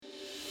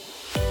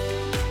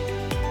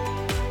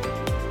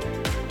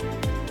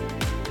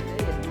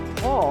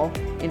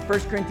in 1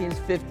 Corinthians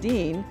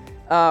 15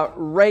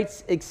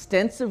 writes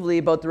extensively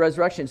about the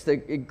resurrection. It's the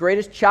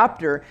greatest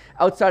chapter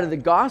outside of the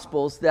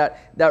Gospels that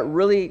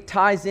really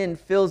ties in,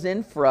 fills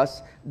in for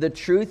us the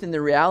truth and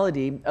the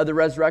reality of the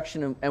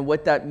resurrection and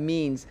what that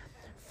means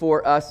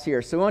for us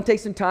here. So we want to take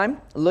some time,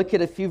 look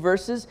at a few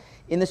verses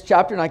in this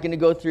chapter. Not going to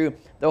go through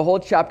the whole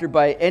chapter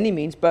by any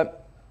means,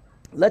 but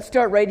let's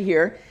start right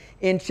here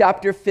in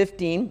chapter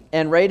 15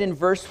 and right in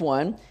verse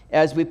 1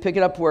 as we pick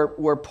it up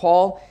where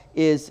Paul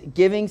is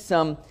giving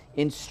some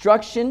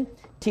instruction,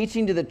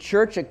 teaching to the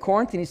church at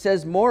Corinth. And he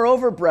says,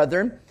 "Moreover,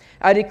 brethren,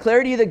 I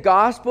declare to you the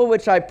gospel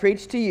which I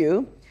preached to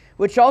you,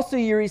 which also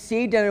you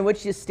received and in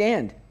which you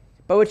stand,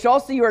 by which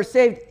also you are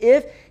saved,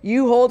 if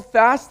you hold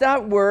fast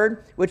that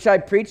word which I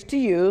preached to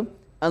you,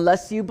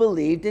 unless you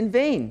believed in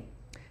vain.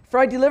 For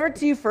I delivered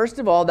to you first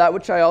of all that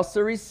which I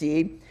also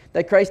received,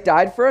 that Christ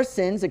died for our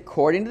sins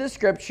according to the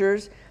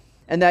Scriptures,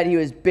 and that he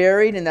was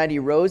buried, and that he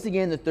rose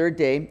again the third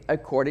day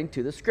according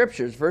to the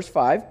Scriptures." Verse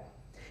 5,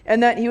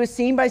 "And that he was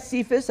seen by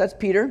Cephas," that's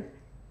Peter,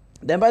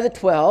 "then by the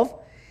 12,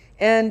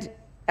 and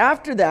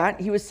after that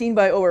he was seen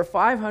by over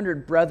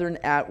 500 brethren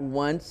at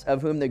once,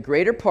 of whom the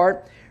greater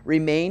part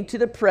remain to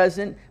the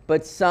present,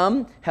 but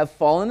some have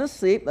fallen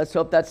asleep." Let's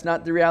hope that's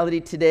not the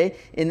reality today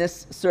in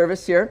this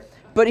service here.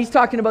 But he's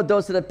talking about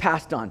those that have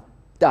passed on,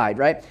 died,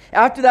 right?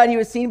 "After that he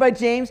was seen by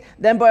James,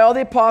 then by all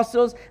the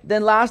apostles,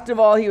 then last of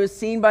all he was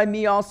seen by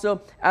me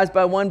also, as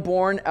by one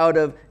born out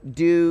of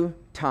due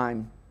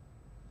time."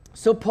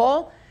 So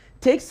Paul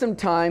takes some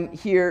time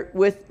here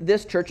with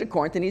this church at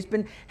Corinth, and he's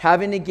been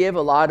having to give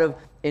a lot of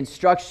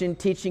instruction,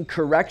 teaching,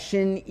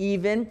 correction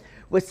even,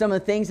 with some of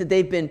the things that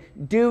they've been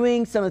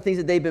doing, some of the things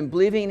that they've been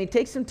believing. And he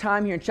takes some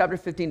time here in chapter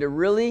 15 to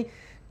really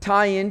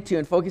tie into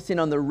and focus in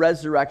on the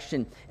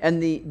resurrection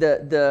and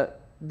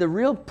the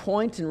real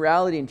point and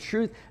reality and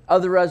truth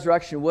of the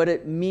resurrection, what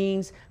it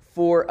means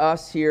for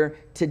us here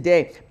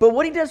today. But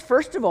what he does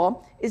first of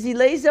all is he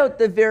lays out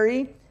the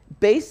very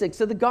basics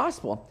of the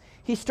gospel.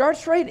 He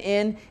starts right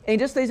in and he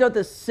just lays out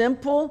the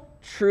simple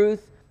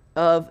truth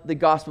of the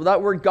gospel.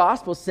 That word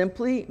gospel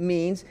simply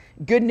means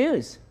good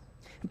news.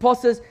 And Paul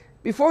says,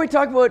 before we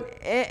talk about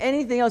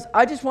anything else,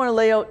 I just want to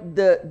lay out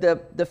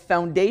the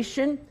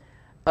foundation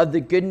of the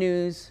good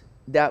news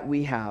that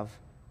we have.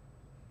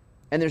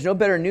 And there's no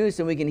better news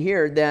than we can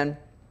hear than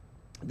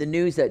the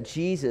news that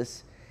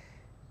Jesus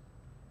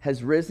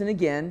has risen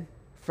again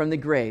from the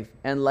grave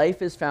and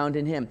life is found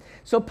in him.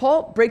 So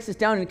Paul breaks this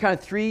down in kind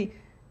of three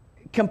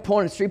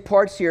components, three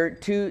parts here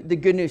to the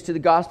good news, to the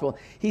gospel.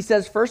 He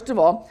says, first of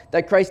all,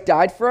 that Christ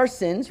died for our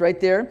sins, right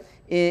there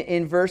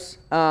in verse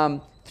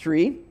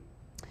 3,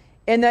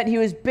 and that he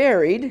was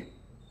buried,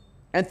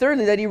 and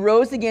thirdly, that he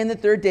rose again the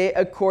third day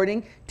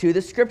according to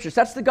the Scriptures.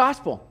 That's the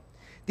gospel.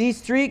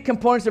 These three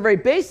components are very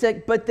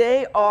basic, but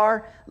they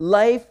are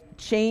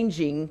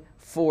life-changing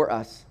for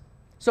us.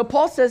 So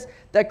Paul says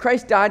that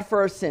Christ died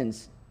for our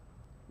sins.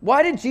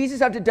 Why did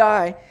Jesus have to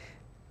die?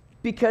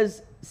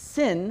 Because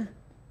sin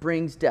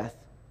brings death.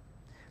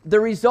 The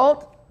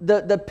result,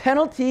 the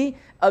penalty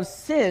of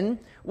sin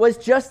was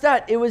just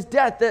that. It was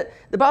death.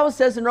 The Bible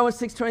says in Romans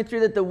 6:23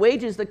 that the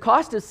wages, the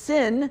cost of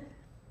sin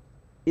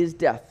is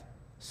death.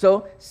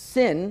 So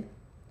sin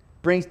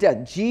brings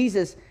death.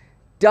 Jesus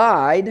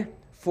died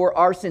for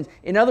our sins.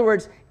 In other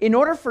words, in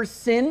order for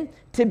sin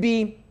to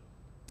be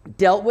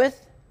dealt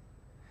with,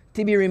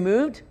 to be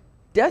removed,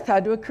 death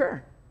had to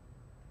occur.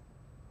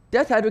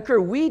 Death had to occur.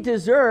 We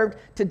deserved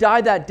to die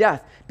that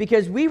death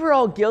because we were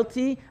all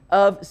guilty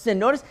of sin.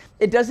 Notice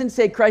it doesn't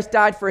say Christ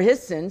died for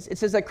his sins. It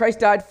says that Christ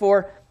died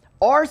for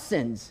our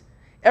sins.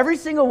 Every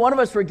single one of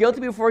us were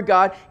guilty before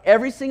God.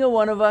 Every single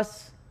one of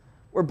us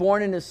were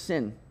born into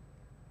sin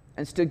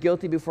and stood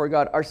guilty before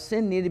God. Our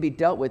sin needed to be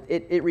dealt with.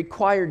 It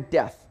required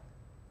death.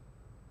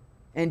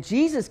 And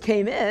Jesus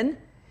came in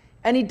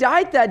and he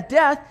died that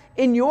death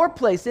in your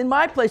place, in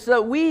my place, so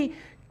that we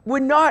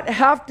would not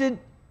have to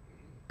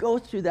go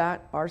through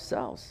that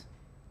ourselves.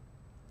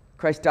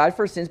 Christ died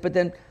for our sins, but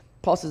then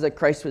Paul says that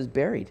Christ was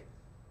buried.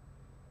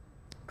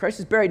 Christ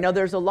was buried. Now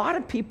there's a lot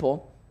of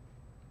people,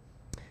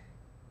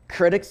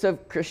 critics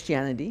of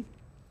Christianity,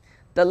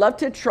 that love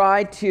to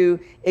try to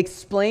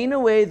explain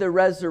away the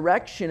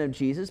resurrection of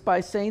Jesus by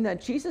saying that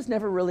Jesus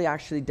never really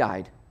actually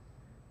died.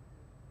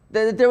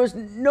 That there was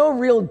no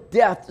real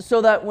death,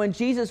 so that when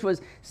Jesus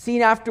was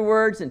seen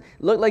afterwards and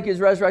looked like he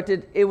was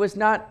resurrected, it was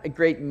not a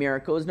great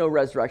miracle. There was no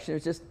resurrection. It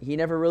was just he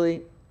never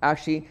really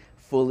actually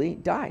fully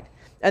died.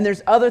 And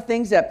there's other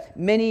things that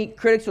many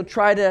critics will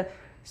try to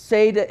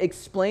say to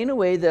explain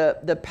away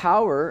the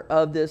power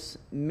of this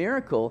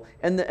miracle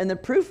and the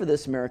proof of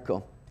this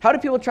miracle. How do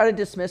people try to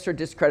dismiss or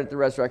discredit the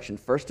resurrection?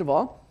 First of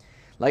all,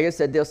 like I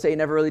said, they'll say he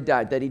never really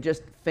died, that he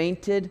just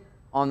fainted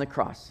on the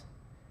cross.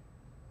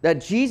 That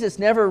Jesus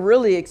never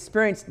really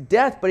experienced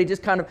death, but he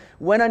just kind of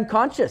went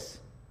unconscious.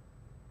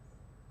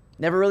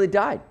 Never really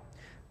died.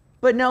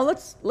 But now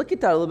let's look at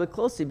that a little bit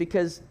closely,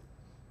 because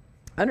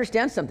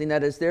understand something,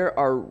 that is, there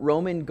are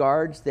Roman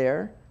guards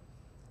there.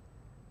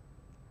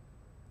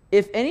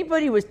 If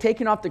anybody was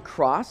taken off the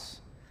cross,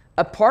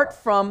 apart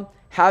from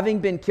having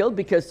been killed,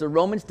 because the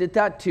Romans did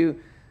that to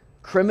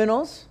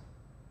criminals.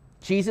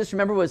 Jesus,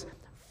 remember, was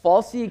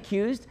falsely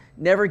accused,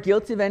 never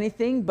guilty of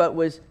anything, but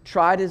was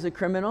tried as a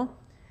criminal.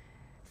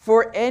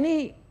 For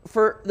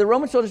the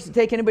Roman soldiers to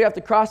take anybody off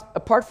the cross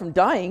apart from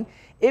dying,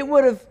 it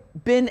would have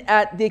been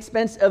at the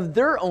expense of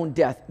their own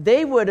death.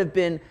 They would have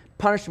been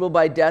punishable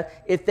by death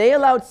if they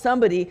allowed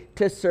somebody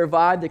to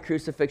survive the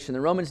crucifixion.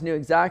 The Romans knew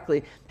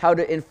exactly how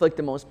to inflict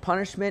the most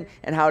punishment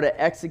and how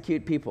to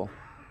execute people.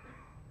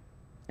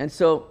 And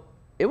so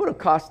it would have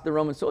cost the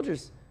Roman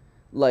soldiers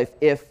life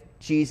if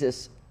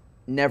Jesus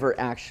never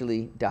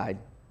actually died.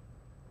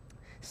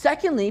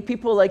 Secondly,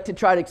 people like to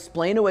try to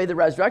explain away the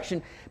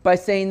resurrection by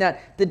saying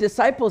that the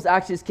disciples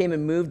actually just came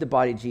and moved the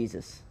body of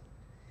Jesus.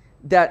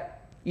 That,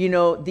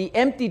 the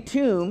empty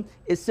tomb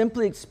is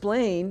simply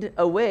explained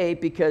away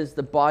because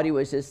the body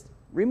was just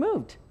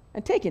removed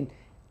and taken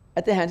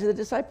at the hands of the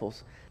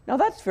disciples. Now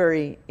that's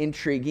very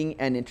intriguing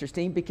and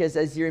interesting because,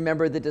 as you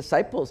remember, the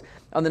disciples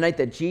on the night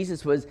that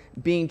Jesus was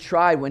being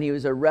tried, when he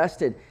was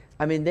arrested,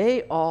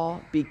 they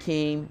all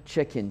became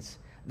chickens.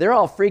 They're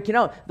all freaking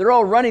out. They're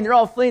all running. They're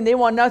all fleeing. They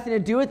want nothing to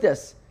do with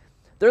this.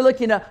 They're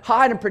looking to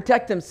hide and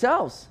protect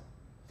themselves.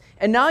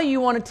 And now you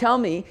want to tell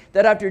me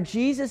that after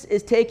Jesus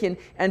is taken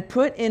and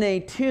put in a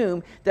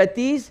tomb, that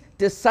these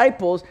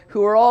disciples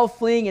who are all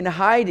fleeing and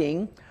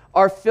hiding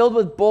are filled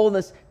with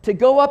boldness to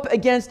go up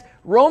against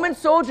Roman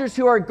soldiers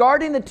who are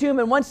guarding the tomb.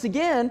 And once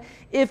again,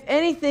 if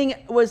anything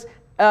was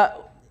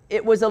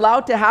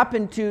allowed to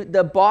happen to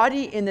the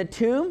body in the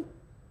tomb,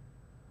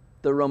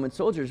 the Roman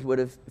soldiers would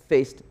have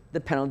faced the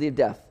penalty of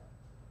death.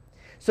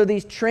 So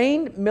these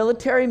trained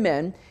military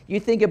men, you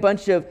think a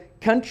bunch of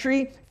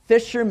country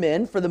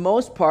fishermen, for the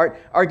most part,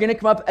 are going to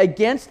come up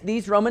against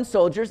these Roman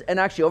soldiers and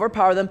actually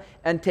overpower them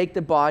and take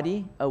the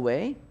body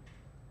away?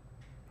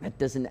 That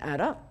doesn't add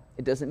up.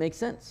 It doesn't make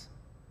sense.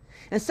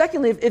 And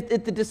secondly,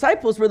 if the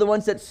disciples were the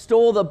ones that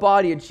stole the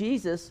body of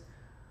Jesus,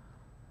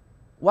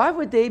 why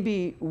would they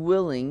be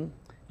willing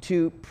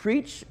to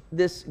preach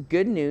this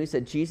good news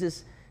that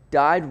Jesus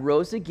died,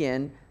 rose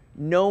again,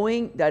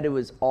 knowing that it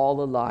was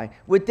all a lie?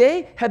 Would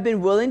they have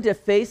been willing to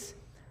face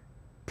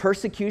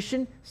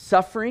persecution,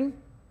 suffering,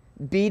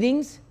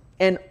 beatings,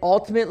 and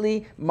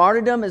ultimately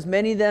martyrdom, as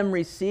many of them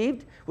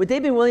received? Would they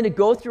be willing to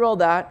go through all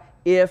that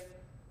if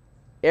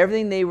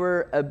everything they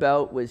were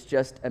about was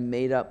just a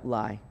made-up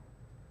lie?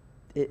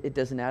 It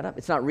doesn't add up.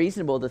 It's not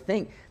reasonable to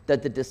think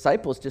that the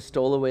disciples just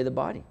stole away the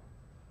body.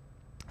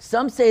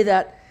 Some say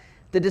that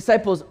the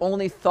disciples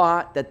only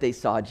thought that they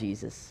saw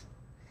Jesus,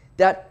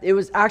 that it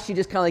was actually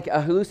just kind of like a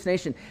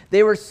hallucination.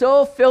 They were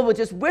so filled with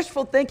just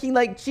wishful thinking,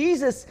 like,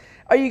 Jesus,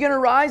 are you going to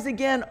rise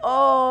again?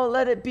 Oh,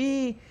 let it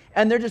be.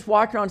 And they're just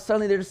walking around.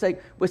 Suddenly they're just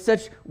like, with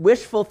such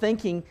wishful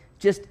thinking,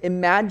 just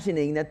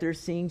imagining that they're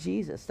seeing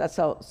Jesus. That's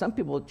how some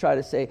people try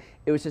to say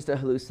it was just a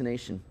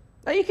hallucination.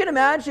 Now you can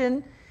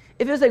imagine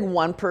if there's like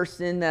one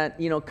person that,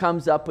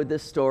 comes up with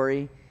this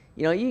story,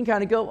 you can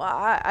kind of go,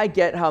 well, I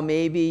get how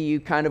maybe you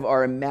kind of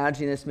are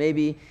imagining this.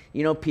 Maybe,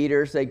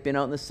 Peter's like been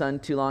out in the sun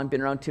too long,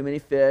 been around too many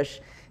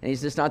fish, and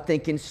he's just not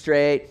thinking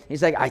straight.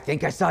 He's like, I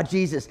think I saw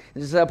Jesus.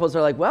 And the disciples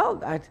are like,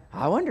 well,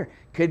 I wonder.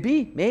 Could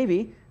be,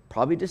 maybe,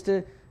 probably just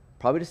a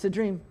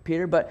dream,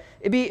 Peter. But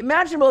it'd be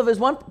imaginable if there's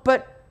one,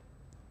 but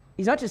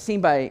he's not just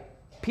seen by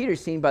Peter,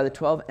 seen by the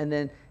 12. And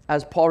then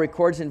as Paul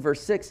records in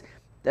verse 6,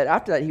 that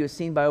after that he was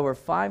seen by over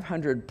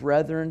 500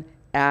 brethren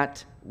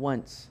at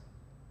once.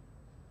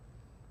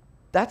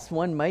 That's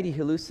one mighty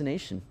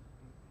hallucination.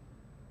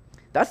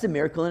 That's a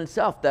miracle in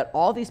itself, that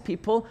all these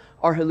people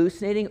are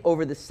hallucinating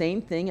over the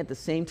same thing at the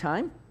same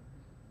time.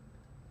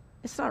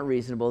 It's not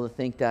reasonable to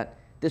think that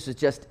this was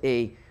just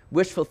a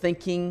wishful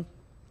thinking,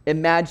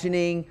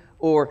 imagining,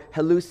 or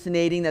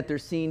hallucinating that they're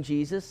seeing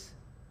Jesus.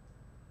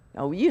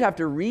 Now, you'd have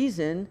to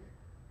reason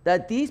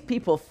that these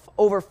people,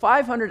 over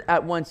 500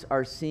 at once,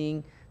 are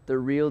seeing the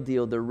real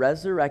deal, the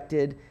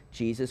resurrected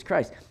Jesus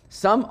Christ.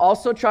 Some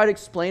also try to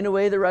explain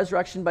away the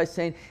resurrection by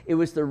saying it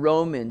was the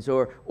Romans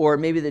or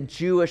maybe the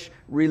Jewish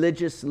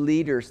religious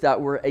leaders that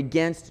were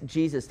against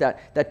Jesus,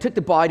 that took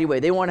the body away.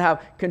 They want to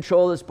have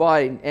control of this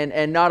body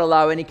and not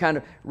allow any kind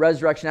of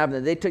resurrection to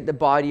happen. They took the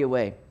body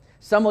away.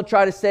 Some will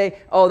try to say,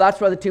 oh,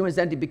 that's why the tomb was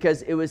empty,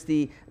 because it was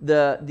the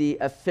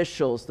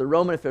officials, the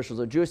Roman officials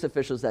or Jewish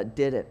officials that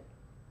did it.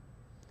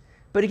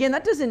 But again,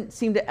 that doesn't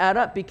seem to add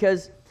up,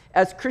 because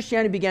as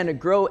Christianity began to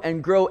grow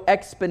and grow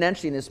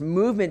exponentially, and this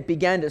movement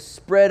began to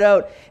spread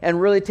out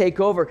and really take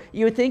over,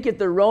 you would think if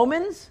the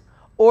Romans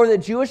or the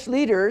Jewish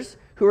leaders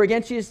who were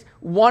against Jesus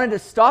wanted to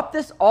stop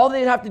this, all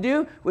they'd have to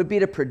do would be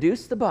to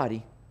produce the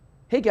body.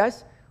 Hey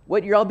guys,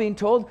 what you're all being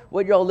told,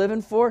 what you're all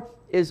living for,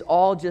 is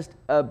all just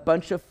a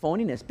bunch of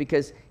phoniness,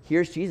 because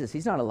here's Jesus.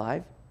 He's not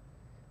alive.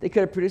 They could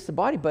have produced the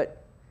body,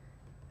 but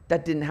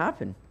that didn't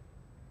happen.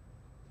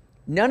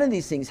 None of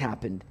these things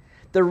happened.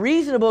 The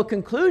reasonable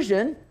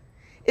conclusion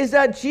is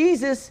that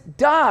Jesus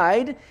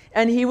died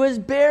and he was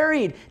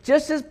buried.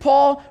 Just as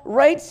Paul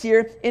writes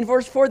here in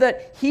verse 4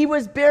 that he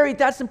was buried.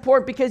 That's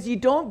important, because you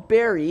don't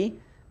bury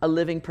a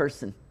living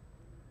person.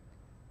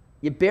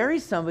 You bury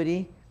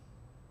somebody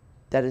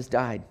that has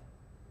died.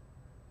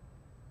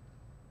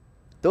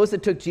 Those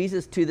that took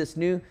Jesus to this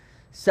new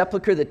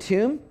sepulcher, the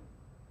tomb.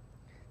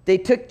 They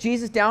took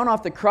Jesus down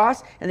off the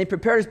cross and they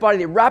prepared his body.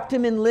 They wrapped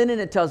him in linen,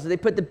 it tells us. They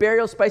put the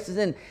burial spices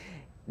in.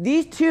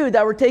 These two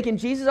that were taking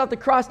Jesus off the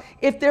cross,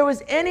 if there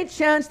was any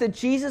chance that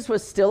Jesus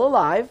was still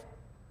alive,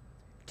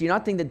 do you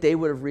not think that they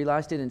would have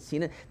realized it and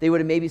seen it? They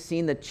would have maybe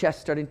seen the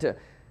chest starting to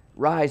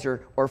rise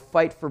or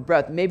fight for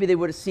breath. Maybe they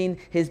would have seen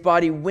his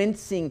body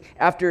wincing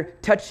after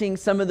touching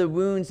some of the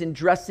wounds and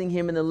dressing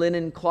him in the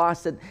linen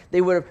cloths. That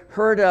they would have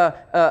heard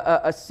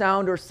a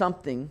sound or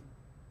something.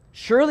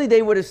 Surely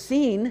they would have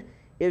seen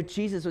if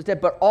Jesus was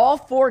dead. But all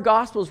four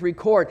Gospels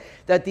record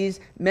that these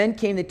men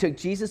came, they took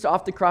Jesus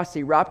off the cross,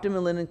 they wrapped him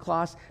in linen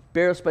cloths,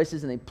 burial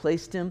spices, and they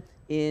placed him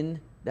in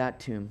that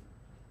tomb.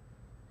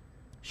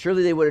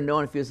 Surely they would have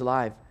known if he was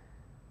alive.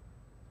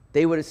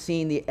 They would have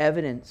seen the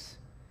evidence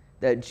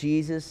that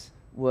Jesus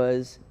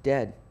was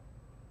dead.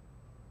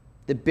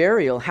 The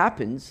burial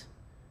happens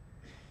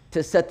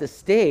to set the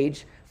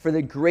stage for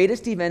the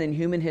greatest event in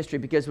human history,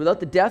 because without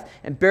the death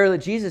and burial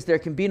of Jesus, there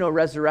can be no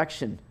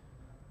resurrection.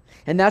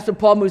 And that's what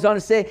Paul moves on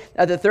to say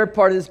at the third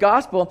part of this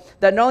gospel,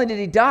 that not only did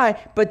he die,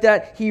 but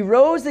that he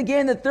rose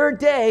again the third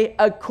day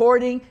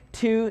according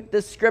to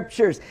the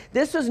scriptures.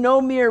 This was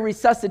no mere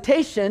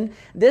resuscitation.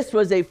 This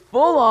was a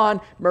full-on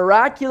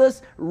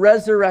miraculous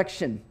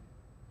resurrection.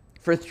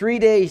 For 3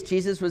 days,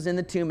 Jesus was in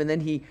the tomb, and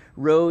then he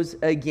rose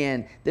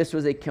again. This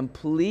was a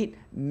complete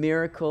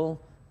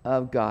miracle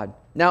of God.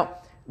 Now,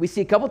 we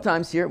see a couple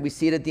times here, we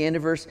see it at the end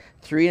of verse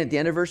 3 and at the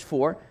end of verse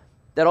 4,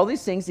 that all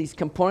these things, these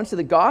components of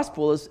the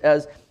gospel,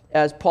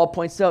 as Paul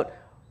points out,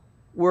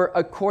 were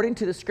according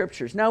to the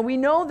scriptures. Now, we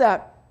know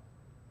that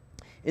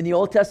in the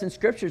Old Testament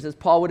scriptures, as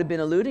Paul would have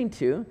been alluding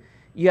to,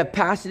 you have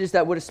passages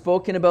that would have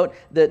spoken about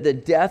the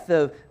death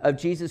of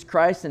Jesus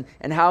Christ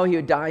and how he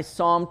would die.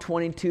 Psalm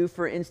 22,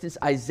 for instance,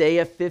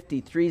 Isaiah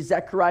 53,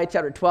 Zechariah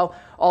chapter 12,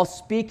 all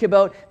speak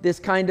about this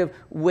kind of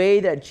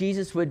way that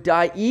Jesus would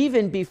die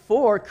even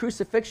before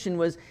crucifixion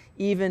was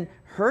even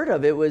heard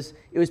of. It was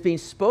being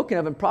spoken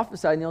of and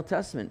prophesied in the Old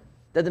Testament,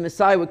 that the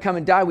Messiah would come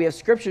and die. We have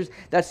scriptures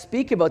that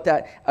speak about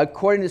that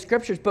according to the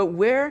scriptures. But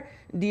where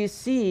do you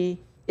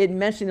see it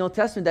mentioned in the Old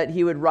Testament that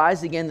he would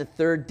rise again the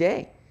third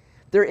day?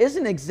 There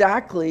isn't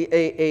exactly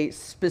a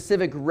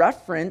specific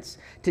reference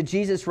to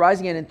Jesus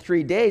rising again in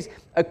 3 days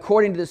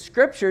according to the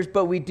scriptures,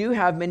 but we do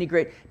have many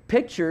great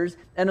pictures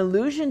and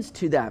allusions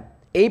to that.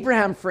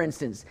 Abraham, for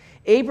instance.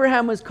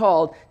 Abraham was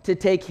called to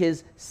take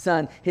his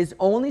son, his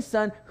only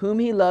son whom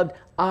he loved,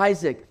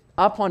 Isaac,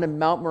 up onto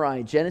Mount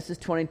Moriah. Genesis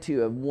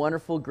 22, a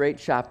wonderful, great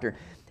chapter.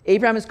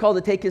 Abraham is called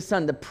to take his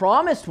son, the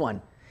promised one,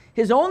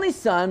 his only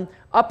son,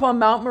 up on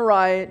Mount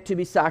Moriah to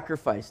be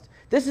sacrificed.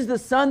 This is the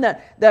son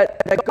that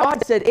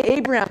God said,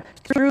 Abraham,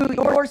 through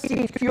your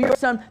seed, through your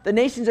son, the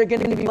nations are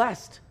going to be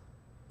blessed.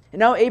 And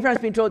now Abraham's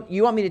being told,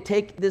 you want me to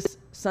take this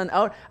son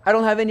out? I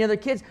don't have any other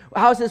kids.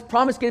 How is this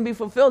promise going to be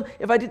fulfilled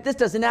if I did? This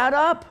doesn't add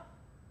up.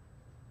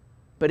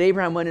 But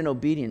Abraham went in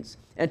obedience.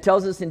 And it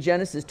tells us in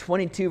Genesis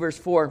 22, verse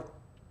 4,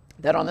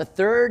 that on the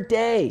third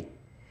day,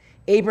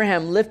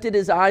 Abraham lifted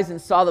his eyes and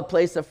saw the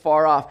place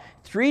afar off.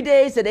 3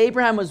 days that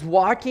Abraham was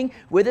walking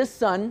with his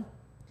son,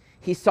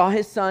 he saw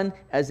his son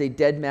as a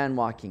dead man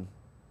walking,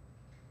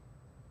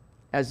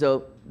 as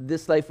though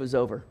this life was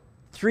over.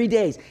 3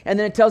 days. And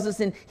then it tells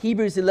us in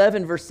Hebrews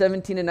 11, verse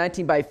 17 and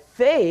 19, by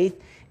faith,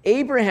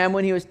 Abraham,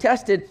 when he was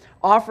tested,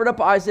 offered up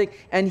Isaac,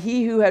 and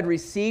he who had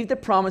received the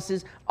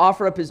promises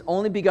offered up his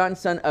only begotten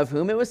son, of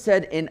whom it was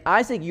said, in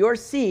Isaac your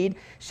seed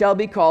shall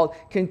be called,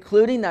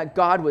 concluding that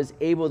God was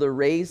able to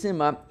raise him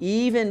up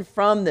even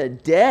from the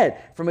dead,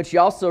 from which he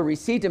also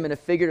received him in a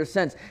figurative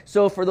sense.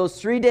 So for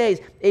those 3 days,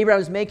 Abraham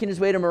was making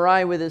his way to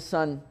Moriah with his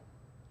son,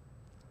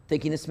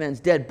 thinking this man's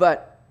dead,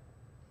 but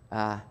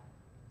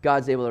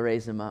God's able to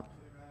raise him up.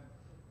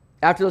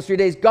 After those 3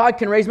 days, God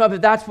can raise him up if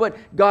that's what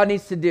God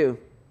needs to do.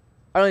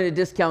 I don't need to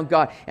discount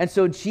God. And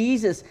so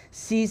Jesus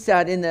sees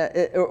that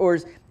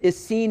is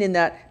seen in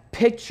that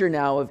picture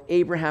now of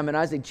Abraham and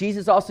Isaac.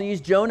 Jesus also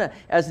used Jonah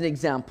as an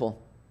example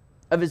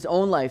of his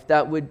own life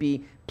that would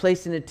be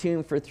placed in a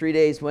tomb for 3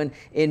 days, when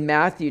in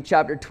Matthew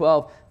chapter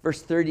 12,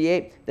 verse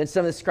 38, then some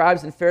of the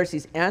scribes and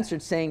Pharisees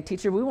answered, saying,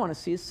 Teacher, we want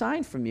to see a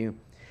sign from you.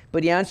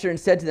 But he answered and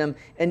said to them,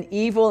 an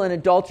evil and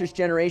adulterous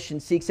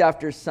generation seeks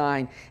after a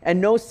sign, and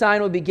no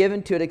sign will be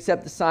given to it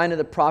except the sign of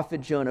the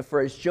prophet Jonah.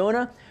 For as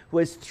Jonah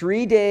was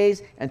 3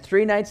 days and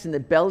 3 nights in the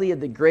belly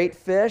of the great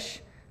fish,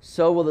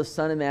 so will the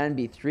Son of Man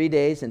be 3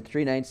 days and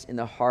 3 nights in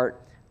the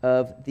heart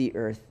of the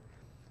earth.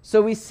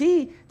 So we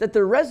see that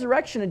the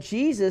resurrection of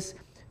Jesus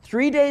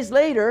 3 days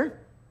later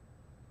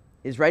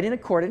is right in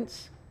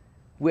accordance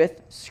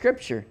with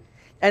Scripture.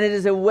 And it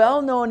is a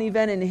well-known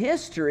event in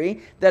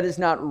history that is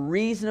not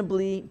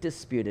reasonably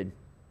disputed.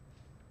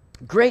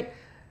 Great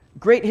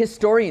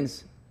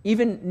historians,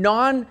 even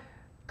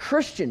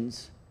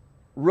non-Christians,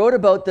 wrote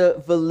about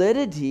the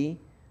validity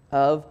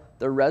of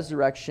the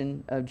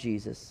resurrection of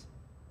Jesus.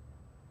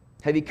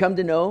 Have you come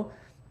to know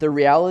the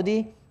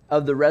reality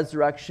of the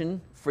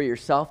resurrection for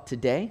yourself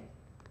today?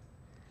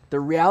 The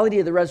reality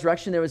of the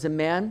resurrection, there was a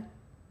man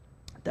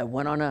that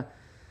went on a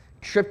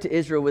trip to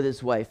Israel with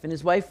his wife, and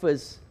his wife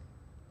was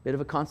bit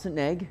of a constant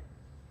nag,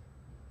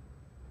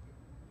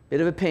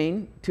 bit of a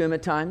pain to him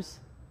at times.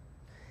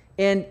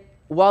 And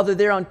while they're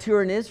there on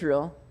tour in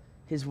Israel,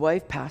 his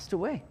wife passed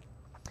away.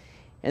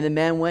 And the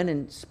man went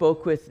and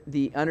spoke with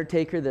the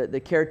undertaker, the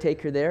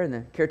caretaker there, and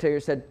the caretaker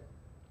said,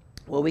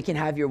 well, we can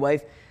have your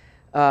wife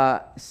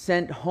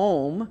sent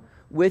home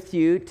with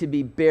you to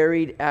be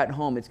buried at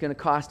home. It's going to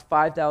cost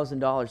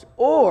 $5,000.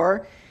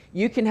 Or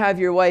you can have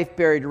your wife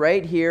buried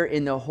right here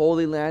in the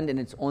Holy Land, and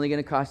it's only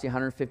going to cost you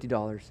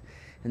 $150.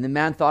 And the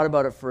man thought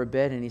about it for a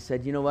bit, and he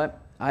said, you know what?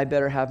 I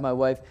better have my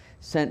wife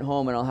sent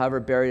home, and I'll have her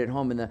buried at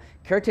home. And the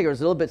caretaker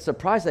was a little bit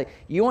surprised, like,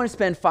 you want to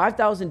spend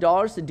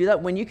 $5,000 to do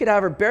that when you could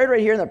have her buried right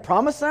here in the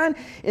Promised Land,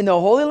 in the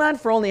Holy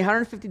Land, for only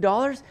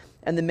 $150?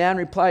 And the man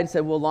replied and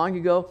said, well, long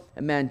ago,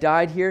 a man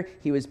died here,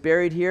 he was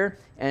buried here,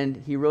 and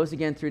he rose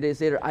again 3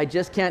 days later. I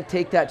just can't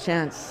take that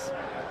chance.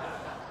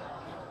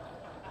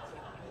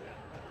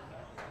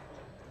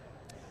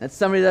 That's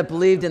somebody that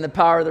believed in the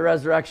power of the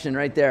resurrection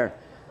right there.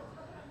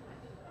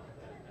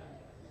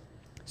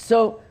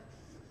 So,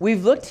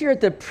 we've looked here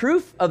at the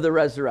proof of the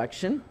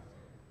resurrection.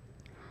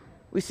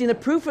 We've seen the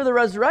proof of the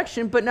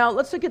resurrection, but now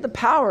let's look at the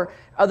power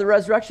of the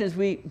resurrection as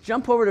we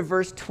jump over to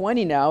verse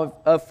 20 now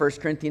of 1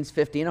 Corinthians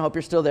 15. I hope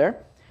you're still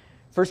there.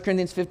 1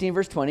 Corinthians 15,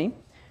 verse 20.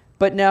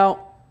 But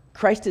now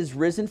Christ is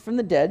risen from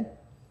the dead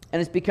and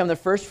has become the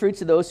first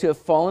fruits of those who have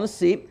fallen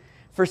asleep.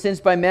 For since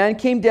by man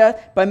came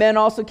death, by man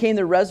also came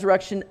the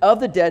resurrection of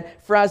the dead.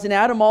 For as in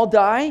Adam all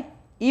die,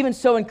 even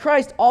so in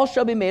Christ all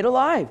shall be made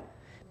alive,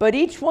 but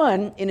each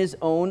one in his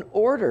own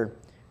order.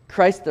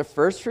 Christ the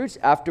first fruits,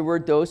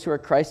 afterward those who are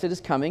Christ that is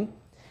coming.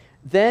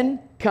 Then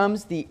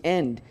comes the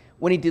end,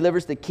 when he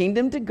delivers the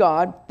kingdom to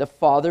God the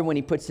Father, when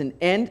he puts an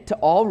end to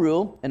all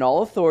rule and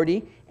all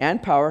authority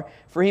and power,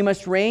 for he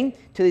must reign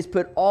till he's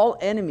put all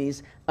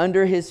enemies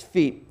under his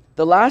feet.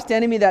 The last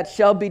enemy that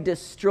shall be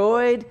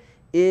destroyed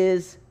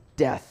is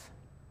death.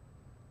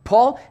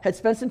 Paul had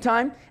spent some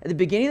time at the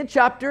beginning of the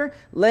chapter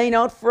laying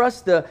out for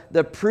us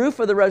the proof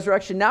of the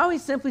resurrection. Now he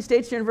simply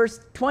states here in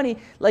verse 20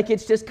 like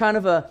it's just kind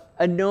of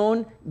a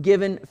known,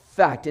 given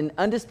fact, an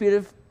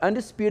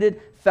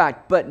undisputed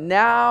fact. But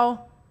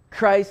now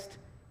Christ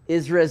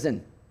is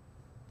risen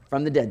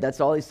from the dead. That's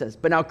all he says.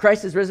 But now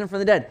Christ is risen from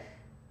the dead.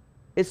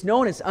 It's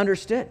known, it's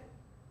understood.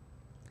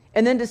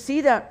 And then to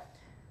see that,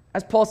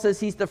 as Paul says,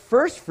 he's the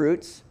first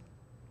fruits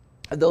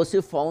of those who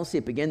have fallen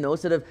asleep. Again,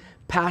 those that have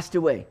passed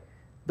away.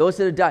 Those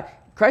that have died.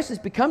 Christ has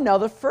become now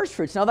the first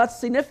fruits. Now that's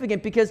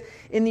significant because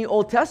in the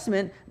Old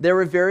Testament, there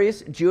were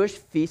various Jewish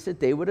feasts that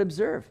they would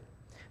observe.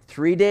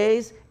 3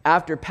 days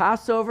after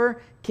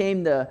Passover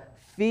came the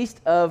Feast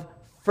of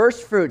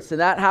First Fruits.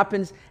 And that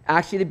happens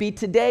actually to be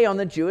today on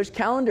the Jewish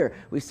calendar.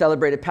 We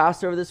celebrated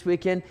Passover this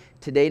weekend.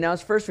 Today now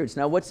is First Fruits.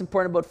 Now what's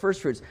important about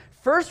First Fruits?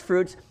 First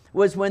Fruits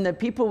was when the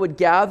people would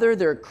gather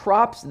their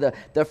crops,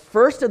 the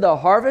first of the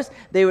harvest.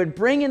 They would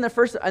bring in the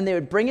first, and they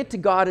would bring it to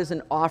God as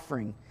an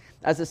offering,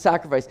 as a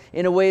sacrifice,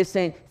 in a way of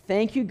saying,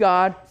 thank you,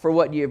 God, for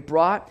what you have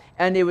brought.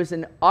 And it was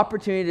an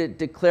opportunity to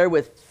declare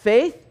with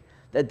faith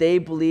that they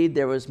believed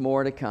there was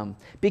more to come.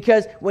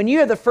 Because when you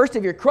have the first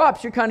of your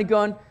crops, you're kind of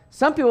going,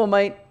 some people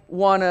might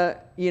want to,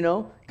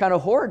 kind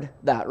of hoard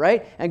that,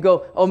 right? And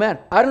go, oh man,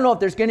 I don't know if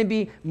there's going to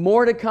be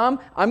more to come.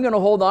 I'm going to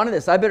hold on to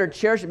this. I better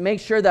cherish it, make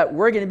sure that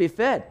we're going to be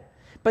fed.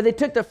 But they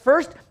took the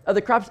first of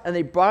the crops and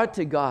they brought it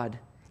to God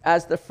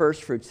as the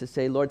first fruits to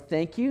say, Lord,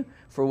 thank you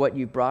for what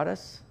you brought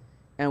us.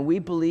 And we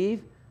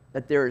believe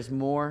that there is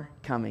more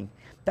coming.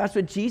 That's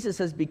what Jesus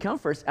has become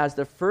for us as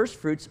the first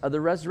fruits of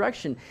the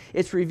resurrection.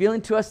 It's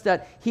revealing to us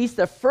that he's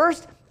the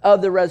first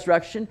of the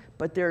resurrection,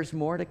 but there's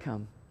more to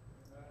come.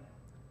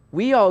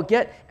 We all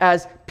get,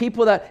 as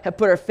people that have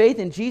put our faith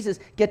in Jesus,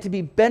 get to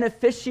be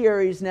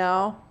beneficiaries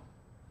now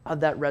of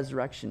that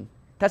resurrection.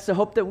 That's the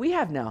hope that we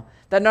have now.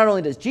 That not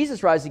only does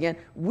Jesus rise again,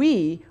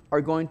 we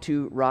are going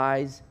to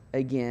rise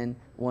again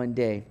one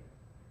day.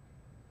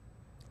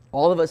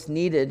 All of us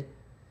needed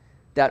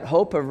that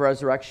hope of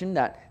resurrection,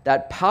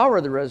 that power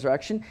of the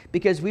resurrection,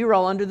 because we were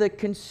all under the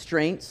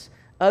constraints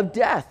of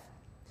death.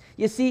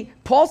 You see,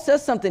 Paul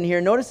says something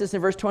here. Notice this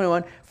in verse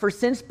 21. For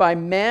since by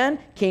man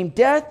came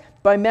death,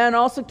 by man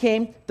also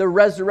came the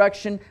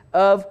resurrection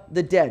of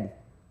the dead.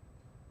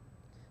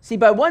 See,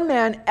 by one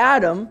man,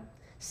 Adam,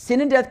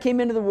 sin and death came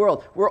into the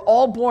world. We're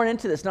all born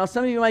into this. Now,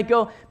 some of you might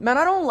go, man,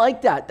 I don't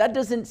like that. That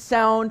doesn't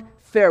sound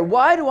fair.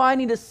 Why do I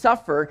need to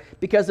suffer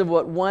because of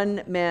what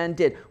one man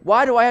did?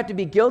 Why do I have to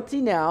be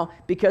guilty now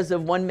because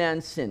of one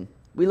man's sin?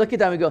 We look at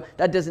that and we go,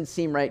 that doesn't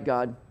seem right,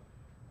 God.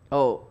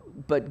 Oh,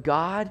 but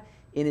God,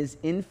 in his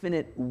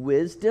infinite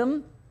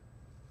wisdom,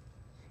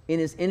 in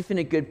his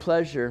infinite good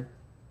pleasure,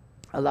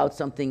 allowed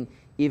something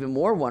even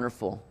more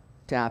wonderful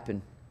to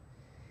happen.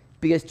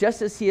 Because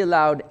just as he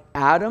allowed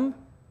Adam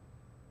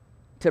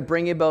to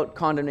bring about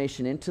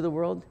condemnation into the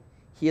world,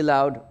 he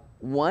allowed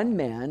one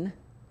man,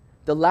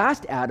 the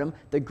last Adam,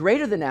 the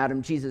greater than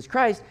Adam, Jesus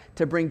Christ,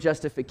 to bring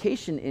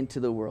justification into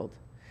the world.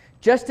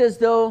 Just as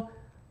though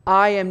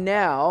I am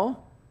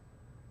now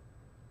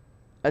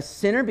a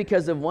sinner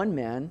because of one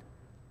man,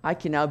 I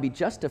can now be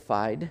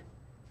justified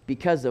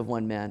because of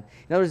one man.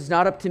 In other words, it's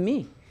not up to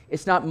me.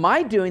 It's not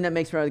my doing that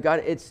makes me right with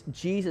God. It's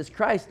Jesus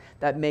Christ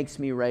that makes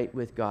me right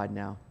with God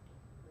now.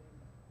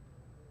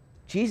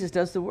 Jesus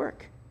does the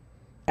work.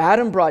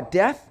 Adam brought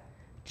death.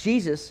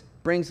 Jesus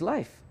brings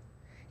life.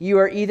 You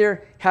are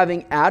either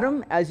having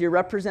Adam as your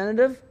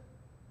representative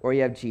or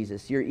you have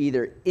Jesus. You're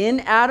either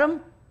in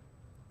Adam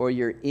or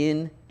you're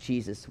in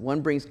Jesus. One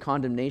brings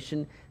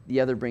condemnation, the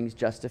other brings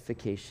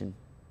justification.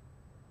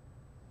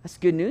 That's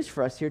good news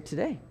for us here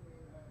today.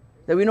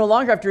 That we no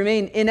longer have to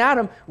remain in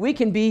Adam. We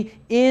can be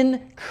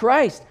in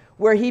Christ,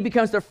 where he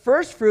becomes the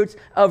first fruits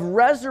of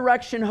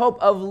resurrection hope,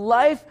 of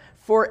life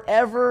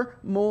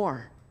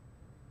forevermore.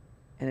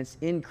 And it's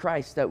in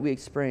Christ that we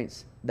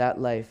experience that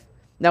life.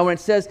 Now, when it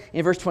says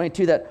in verse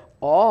 22 that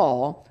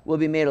all will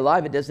be made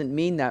alive, it doesn't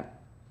mean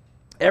that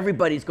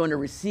everybody's going to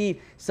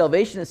receive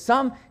salvation. As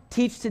some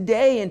teach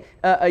today in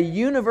a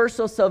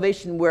universal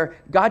salvation where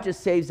God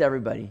just saves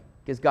everybody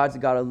because God's a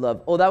God of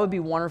love. Oh, that would be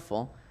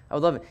wonderful. I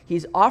would love it.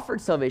 He's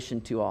offered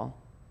salvation to all,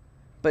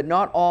 but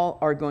not all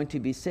are going to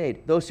be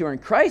saved. Those who are in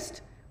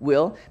Christ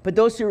will, but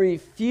those who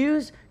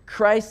refuse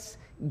Christ's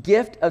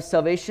gift of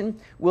salvation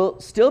will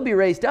still be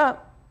raised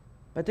up,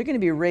 but they're going to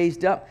be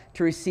raised up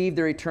to receive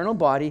their eternal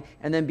body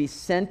and then be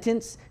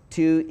sentenced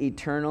to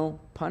eternal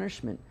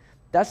punishment.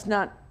 That's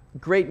not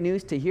great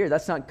news to hear.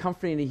 That's not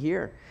comforting to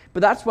hear. But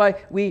that's why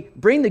we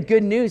bring the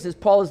good news, as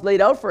Paul has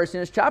laid out for us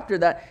in this chapter,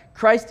 that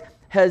Christ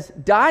has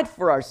died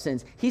for our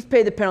sins. He's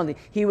paid the penalty.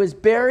 He was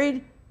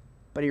buried,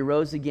 but he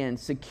rose again,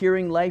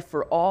 securing life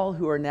for all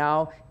who are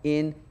now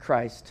in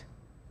Christ.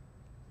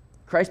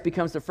 Christ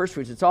becomes the first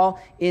fruits. It's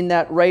all in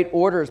that right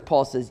order, as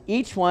Paul says.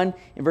 Each one,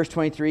 in verse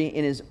 23,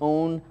 in his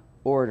own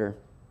order.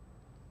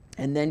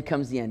 And then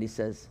comes the end, he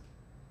says.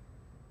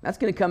 That's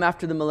going to come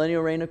after the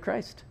millennial reign of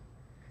Christ.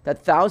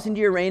 That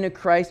 1,000-year reign of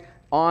Christ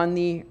on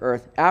the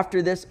earth.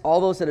 After this,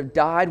 all those that have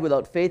died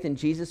without faith in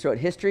Jesus throughout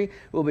history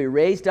will be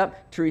raised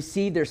up to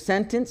receive their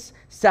sentence.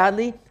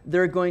 Sadly,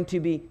 they're going to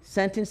be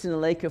sentenced in the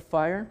lake of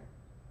fire.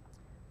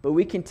 But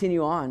we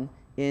continue on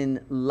in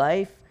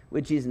life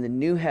with Jesus in the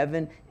new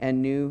heaven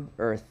and new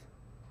earth.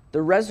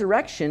 The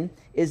resurrection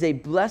is a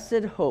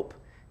blessed hope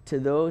to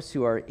those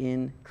who are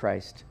in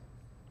Christ.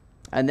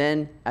 And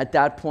then at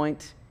that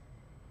point,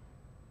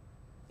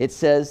 it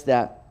says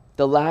that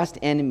the last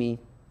enemy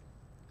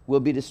will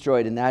be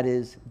destroyed, and that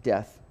is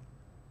death.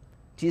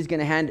 Jesus is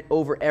going to hand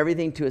over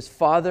everything to his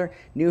Father,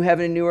 new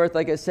heaven and new earth,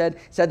 like I said.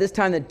 So at this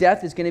time that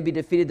death is going to be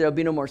defeated. There will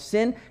be no more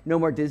sin, no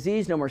more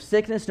disease, no more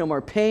sickness, no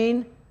more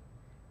pain,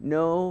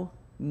 no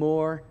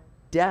more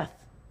death.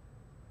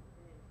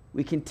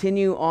 We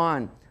continue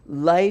on.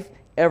 Life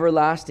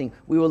everlasting.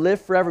 We will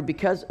live forever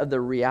because of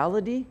the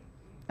reality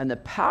and the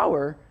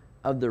power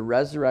of the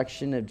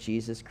resurrection of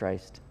Jesus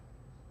Christ.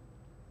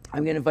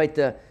 I'm going to invite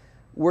the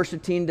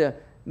worship team to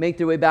make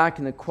their way back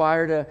and the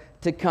choir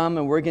to come,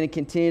 and we're going to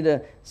continue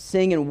to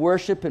sing and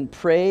worship and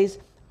praise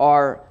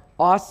our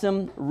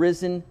awesome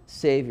risen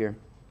Savior.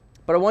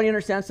 But I want you to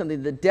understand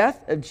something. The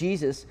death of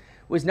Jesus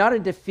was not a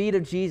defeat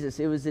of Jesus.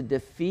 It was a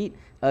defeat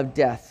of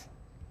death.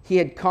 He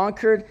had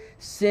conquered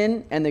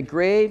sin and the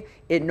grave.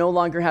 It no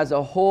longer has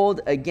a hold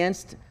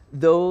against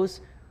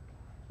those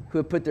who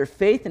have put their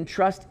faith and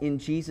trust in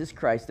Jesus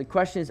Christ. The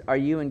question is, are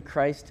you in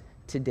Christ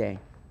today?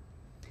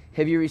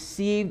 Have you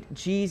received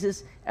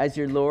Jesus as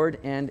your Lord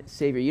and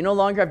Savior? You no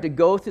longer have to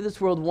go through this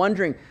world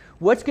wondering,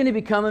 what's going to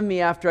become of me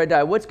after I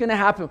die? What's going to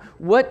happen?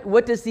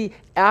 What does the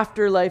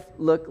afterlife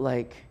look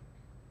like?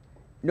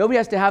 Nobody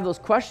has to have those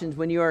questions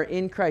when you are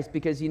in Christ,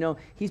 because you know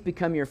he's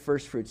become your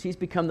first fruits. He's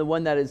become the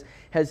one that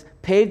has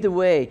paved the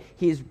way.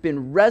 He's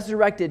been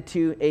resurrected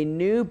to a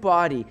new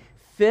body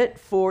fit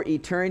for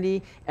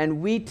eternity,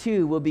 and we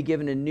too will be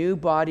given a new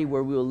body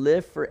where we will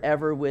live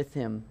forever with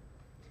him.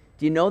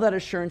 Do you know that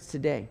assurance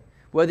today?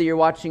 Whether you're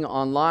watching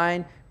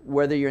online,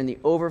 whether you're in the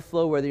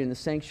overflow, whether you're in the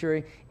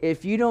sanctuary,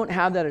 if you don't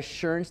have that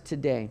assurance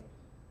today,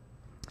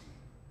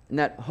 and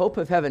that hope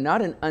of heaven,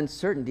 not an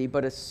uncertainty,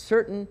 but a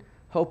certain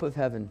hope of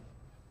heaven,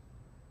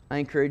 I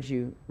encourage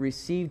you,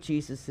 receive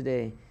Jesus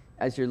today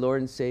as your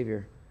Lord and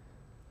Savior.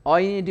 All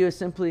you need to do is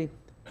simply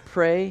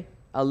pray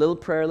a little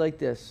prayer like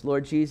this.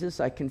 Lord Jesus,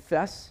 I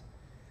confess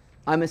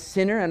I'm a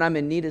sinner and I'm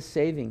in need of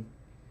saving.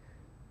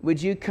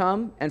 Would you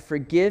come and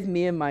forgive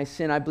me of my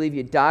sin? I believe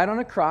you died on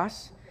a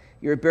cross.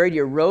 You were buried.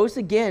 You rose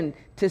again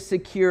to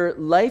secure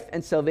life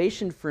and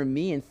salvation for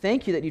me. And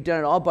thank you that you've done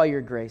it all by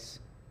your grace.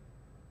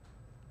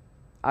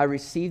 I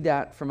receive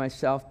that for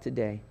myself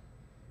today.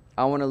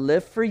 I want to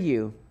live for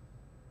you.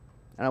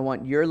 And I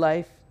want your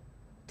life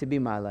to be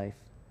my life.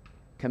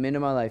 Come into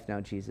my life now,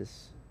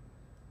 Jesus.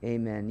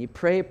 Amen. You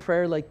pray a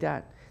prayer like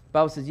that. The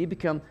Bible says you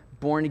become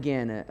born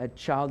again, a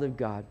child of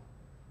God.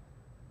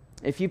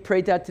 If you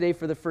prayed that today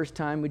for the first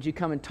time, would you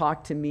come and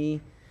talk to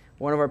me,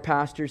 one of our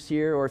pastors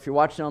here, or if you're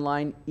watching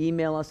online,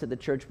 email us at the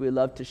church. We'd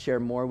love to share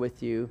more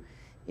with you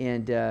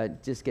and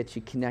just get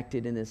you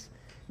connected in this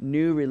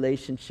new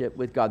relationship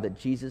with God that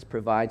Jesus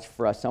provides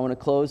for us. I want to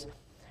close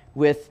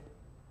with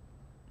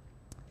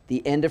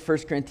the end of 1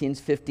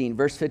 Corinthians 15,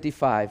 verse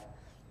 55.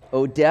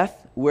 O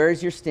death, where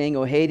is your sting?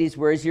 O Hades,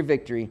 where is your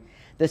victory?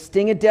 The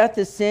sting of death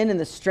is sin, and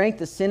the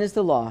strength of sin is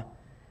the law.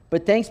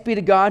 But thanks be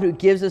to God who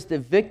gives us the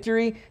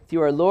victory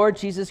through our Lord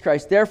Jesus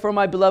Christ. Therefore,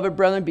 my beloved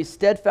brethren, be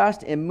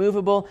steadfast,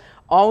 immovable,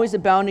 always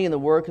abounding in the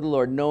work of the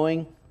Lord,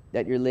 knowing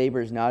that your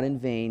labor is not in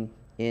vain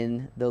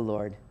in the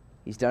Lord.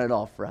 He's done it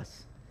all for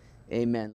us. Amen.